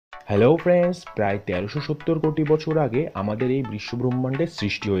Hello friends, প্রায় ১৩৭০ কোটি বছর আগে আমাদের এই বিশ্বব্রহ্মাণ্ডের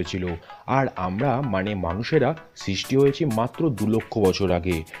সৃষ্টি হয়েছিল। আর আমরা মানুষেরা সৃষ্টি হয়েছি মাত্র ২ লক্ষ বছর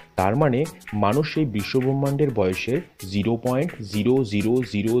আগে। তার মানে মানুষ এই বিশ্বব্রহ্মাণ্ডের বয়সের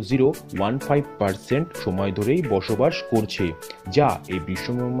 0.0000015% সময় ধরেই বসবাস করছে, যা এই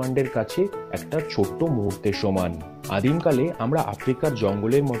বিশ্বব্রহ্মাণ্ডের কাছে একটা ছোট্ট মুহূর্তের সমান। আদিমকালে আমরা আফ্রিকার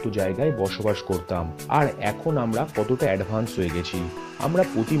জঙ্গলের মতো জায়গায় বসবাস করতাম, আর এখন আমরা কতটা অ্যাডভান্স হয়ে গেছি। আমরা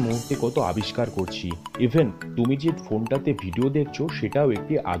প্রতি মুহূর্তে কত আবিষ্কার করছি। ইভেন তুমি যে ফোনটাতে ভিডিও দেখছো সেটাও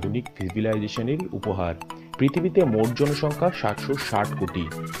একটি আধুনিক সিভিলাইজেশনেরই উপহার। পৃথিবীতে মোট জনসংখ্যা ৭৬০ কোটি,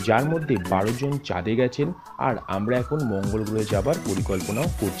 যার মধ্যে ১২ জন চাঁদে গেছেন, আর আমরা এখন মঙ্গল গ্রহে যাবার পরিকল্পনাও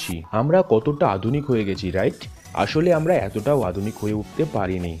করছি। আমরা কতটা আধুনিক হয়ে গেছি, রাইট? আসলে আমরা এতটাও আধুনিক হয়ে উঠতে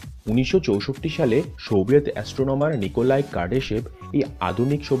পারিনি। ১৯৬৪ সালে সোভিয়েত অ্যাস্ট্রোনমার নিকোলাই কার্ডেশেভ এই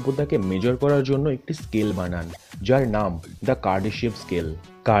আধুনিক সভ্যতাকে মেজার করার জন্য একটি স্কেল বানান, যার নাম দ্য কার্ডেশেভ স্কেল।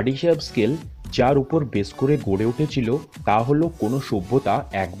 কার্ডেশেভ স্কেল যার উপর বেস করে গড়ে উঠেছিল তা হলো কোনো সভ্যতা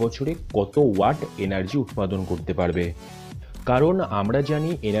 ১ বছরে কত ওয়াট এনার্জি উৎপাদন করতে পারবে। কারণ আমরা জানি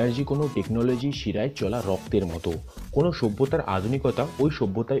এনার্জি কোনো টেকনোলজি শিরায় চলা রক্তের মতো। কোনো সভ্যতার আধুনিকতা ওই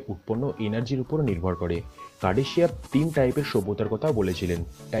সভ্যতায় উৎপন্ন এনার্জির উপর নির্ভর করে। কার্ডেশিয়া ৩ টাইপের সভ্যতার কথা বলেছিলেন: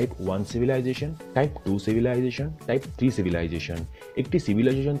 type ১ civilisation, type ২ civilisation, type ৩ civilisation. একটি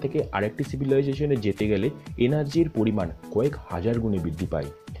সিভিলাইজেশন থেকে আরেকটি সিভিলাইজেশনে যেতে গেলে এনার্জির পরিমাণ কয়েক হাজার গুণে বৃদ্ধি পায়।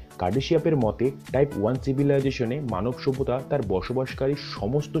 কার্ডেশিয়াপের মতে টাইপ ১ সিভিলাইজেশনে মানব সভ্যতা তার বসবাসকারী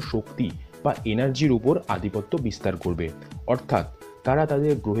সমস্ত শক্তি বা এনার্জির উপর আধিপত্য বিস্তার করবে। অর্থাৎ তারা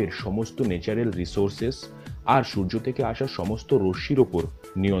তাদের গ্রহের সমস্ত ন্যাচারাল রিসোর্সেস আর সূর্য থেকে আসা সমস্ত রশ্মির ওপর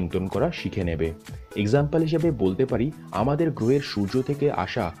নিয়ন্ত্রণ করা শিখে নেবে। এক্সাম্পল হিসেবে বলতে পারি, আমাদের গ্রহের সূর্য থেকে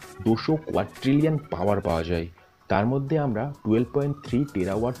আসা ২০০ কোয়াড্রিলিয়ন পাওয়ার পাওয়া যায়। তার মধ্যে আমরা 12.3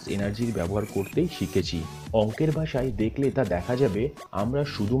 টেরাওয়াটস এনার্জির ব্যবহার করতেই শিখেছি। অঙ্কের ভাষায় দেখলে তা দেখা যাবে আমরা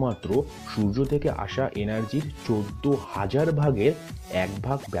শুধুমাত্র সূর্য থেকে আসা এনার্জির ১৪,০০০ ভাগের ১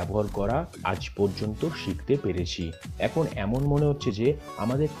 ভাগ ব্যবহার করা আজ পর্যন্ত শিখতে পেরেছি। এখন এমন মনে হচ্ছে যে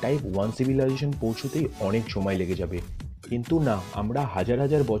আমাদের টাইপ ১ সিভিলাইজেশন পৌঁছতেই অনেক সময় লেগে যাবে। কিন্তু না, আমরা হাজার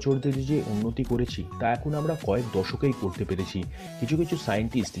হাজার বছর ধরে যে উন্নতি করেছি তা এখন আমরা কয়েক দশকেই করতে পেরেছি। কিছু কিছু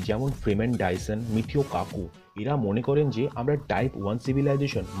সায়েন্টিস্ট যেমন ফ্রেমেন ডাইসন, মিথিও কাকু, এরা মনে করেন যে আমরা টাইপ ১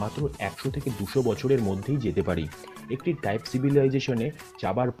 সিভিলাইজেশন মাত্র ১০০ থেকে ২০০ বছরের মধ্যেই যেতে পারি। একটি টাইপ সিভিলাইজেশনে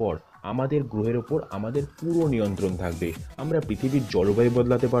যাবার পর আমাদের গ্রহের ওপর আমাদের পুরো নিয়ন্ত্রণ থাকবে। আমরা পৃথিবীর জলবায়ু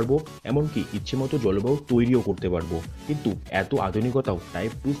বদলাতে পারবো, এমনকি ইচ্ছেমতো জলবায়ু তৈরিও করতে পারবো। কিন্তু এত আধুনিকতাও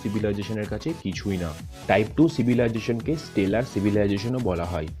টাইপ ২ সিভিলাইজেশনের কাছে কিছুই না। টাইপ ২ সিভিলাইজেশনকে স্টেলার সিভিলাইজেশনও বলা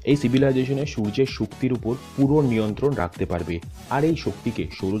হয়। এই সিভিলাইজেশনে সূর্যের শক্তির উপর পুরো নিয়ন্ত্রণ রাখতে পারবে, আর এই শক্তিকে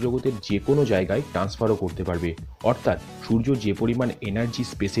সৌরজগতের যে কোনো জায়গায় ট্রান্সফারও করতে পারবে। অর্থাৎ সূর্য যে পরিমাণ এনার্জি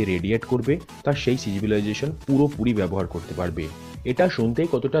স্পেসে রেডিয়েট করবে তা সেই সিভিলাইজেশন পুরোপুরি ব্যবহার করতে পারবে। এটা শুনতেই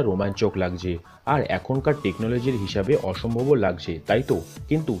কতটা রোমাঞ্চক লাগছে, আর এখনকার টেকনোলজির হিসাবে অসম্ভবও লাগছে, তাই তো?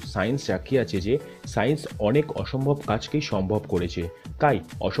 কিন্তু সায়েন্স সাক্ষী আছে যে সায়েন্স অনেক অসম্ভব কাজকেই সম্ভব করেছে। তাই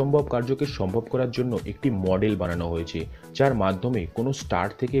অসম্ভব কার্যকে সম্ভব করার জন্য একটি মডেল বানানো হয়েছে, যার মাধ্যমে কোনো স্টার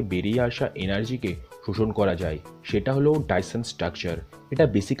থেকে বেরিয়ে আসা এনার্জিকে শোষণ করা যায়। সেটা হলো ডাইসন স্ট্রাকচার। এটা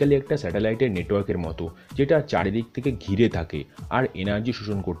বেসিক্যালি একটা স্যাটেলাইটের নেটওয়ার্কের মতো, যেটা চারিদিক থেকে ঘিরে থাকে আর এনার্জি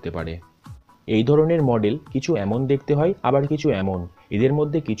শোষণ করতে পারে। এই ধরনের মডেল কিছু এমন দেখতে হয়, আবার কিছু এমন। এদের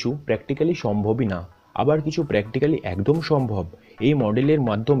মধ্যে কিছু প্র্যাকটিক্যালি সম্ভবই না, আবার কিছু প্র্যাকটিক্যালি একদম সম্ভব। এই মডেলের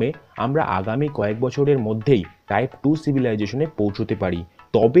মাধ্যমে আমরা আগামী কয়েক বছরের মধ্যেই টাইপ ২ সিভিলাইজেশনে পৌঁছতে পারি।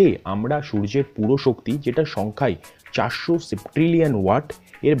 তবে আমরা সূর্যের পুরো শক্তি, যেটা সংখ্যায় ৪০০ সেপ্ট্রিলিয়ন ওয়াট,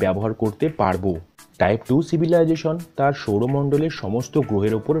 এর ব্যবহার করতে পারবো। টাইপ ২ সিভিলাইজেশন তার সৌরমণ্ডলের সমস্ত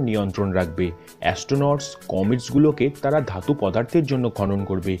গ্রহের ওপর নিয়ন্ত্রণ রাখবে। অ্যাস্ট্রোনটস কমেটসগুলোকে তারা ধাতু পদার্থের জন্য খনন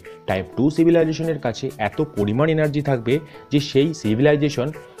করবে। টাইপ ২ সিভিলাইজেশনের কাছে এত পরিমাণ এনার্জি থাকবে যে সেই সিভিলাইজেশন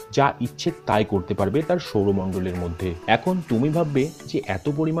যা ইচ্ছে তাই করতে পারবে তার সৌরমণ্ডলের মধ্যে। এখন তুমি ভাববে যে এত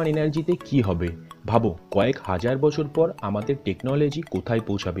পরিমাণ এনার্জিতে কি হবে? ভাবো, কয়েক হাজার বছর পর আমাদের টেকনোলজি কোথায়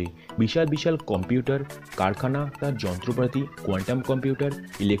পৌঁছাবে। বিশাল বিশাল কম্পিউটার, কারখানা, তার যন্ত্রপাতি, কোয়ান্টাম কম্পিউটার,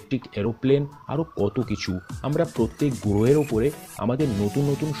 ইলেকট্রিক এরোপ্লেন, আরও কত কিছু। আমরা প্রত্যেক গ্রহের ওপরে আমাদের নতুন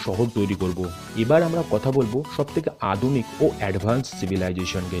নতুন শহর তৈরি করব। এবার আমরা কথা বলবো সবথেকে আধুনিক ও অ্যাডভান্স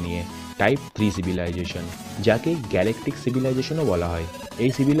সিভিলাইজেশনকে নিয়ে, টাইপ ৩ সিভিলাইজেশন, যাকে গ্যালাকটিক সিভিলাইজেশনও বলা হয়।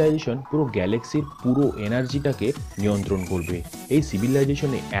 এই সিভিলাইজেশন পুরো গ্যালাক্সির পুরো এনার্জিটাকে নিয়ন্ত্রণ করবে। এই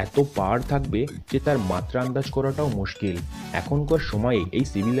সিভিলাইজেশনে এত পাওয়ার থাকবে যে তার মাত্রা আন্দাজ করাটাও মুশকিল। এখনকার সময়ে এই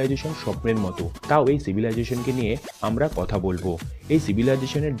সিভিলাইজেশন স্বপ্নের মতো, তাও এই সিভিলাইজেশনকে নিয়ে আমরা কথা বলবো। এই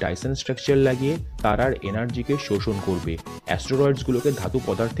সিভিলাইজেশনের ডাইসন স্ট্রাকচার লাগিয়ে তারার এনার্জিকে শোষণ করবে, অ্যাস্টেরয়েডসগুলোকে ধাতু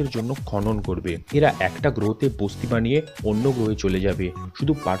পদার্থের জন্য খনন করবে। এরা একটা গ্রহতে বস্তি বানিয়ে অন্য গ্রহে চলে যাবে।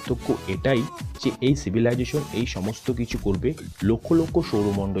 শুধু পার্থক্য এটাই যে এই সিভিলাইজেশন এই সমস্ত কিছু করবে লক্ষ লক্ষ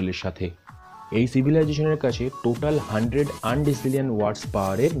সৌরমণ্ডলের সাথে। এই সিভিলাইজেশনের কাছে টোটাল 100 আনডিসিলিয়ন ওয়াটস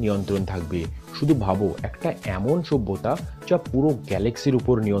পাওয়ারের নিয়ন্ত্রণ থাকবে। শুধু ভাবো, একটা এমন সভ্যতা যা পুরো গ্যালাক্সির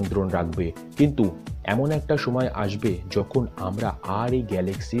উপর নিয়ন্ত্রণ রাখবে। কিন্তু এমন একটা সময় আসবে যখন আমরা আর এই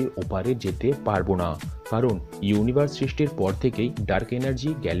গ্যালাক্সির ওপারে যেতে পারবো না, কারণ ইউনিভার্স সৃষ্টির পর থেকেই ডার্ক এনার্জি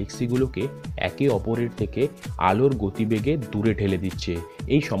গ্যালাক্সিগুলোকে একে অপরের থেকে আলোর গতিবেগে দূরে ঠেলে দিচ্ছে।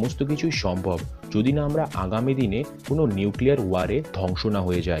 এই সমস্ত কিছুই সম্ভব যদি না আমরা আগামী দিনে কোনো নিউক্লিয়ার ওয়ারে ধ্বংস না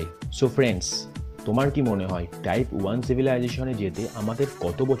হয়ে যাই। সো ফ্রেন্ডস, তোমার কি মনে হয় টাইপ 1 সিভিলাইজেশনে যেতে আমাদের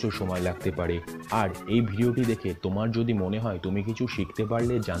কত বছর সময় লাগতে পারে? আর এই ভিডিওটি দেখে তোমার যদি মনে হয় তুমি কিছু শিখতে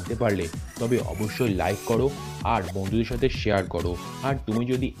পারলে, জানতে পারলে, তবে অবশ্যই লাইক করো আর বন্ধুদের সাথে শেয়ার করো। আর তুমি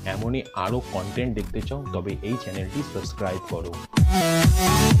যদি এমনই আরও কন্টেন্ট দেখতে চাও তবে এই চ্যানেলটি সাবস্ক্রাইব করো।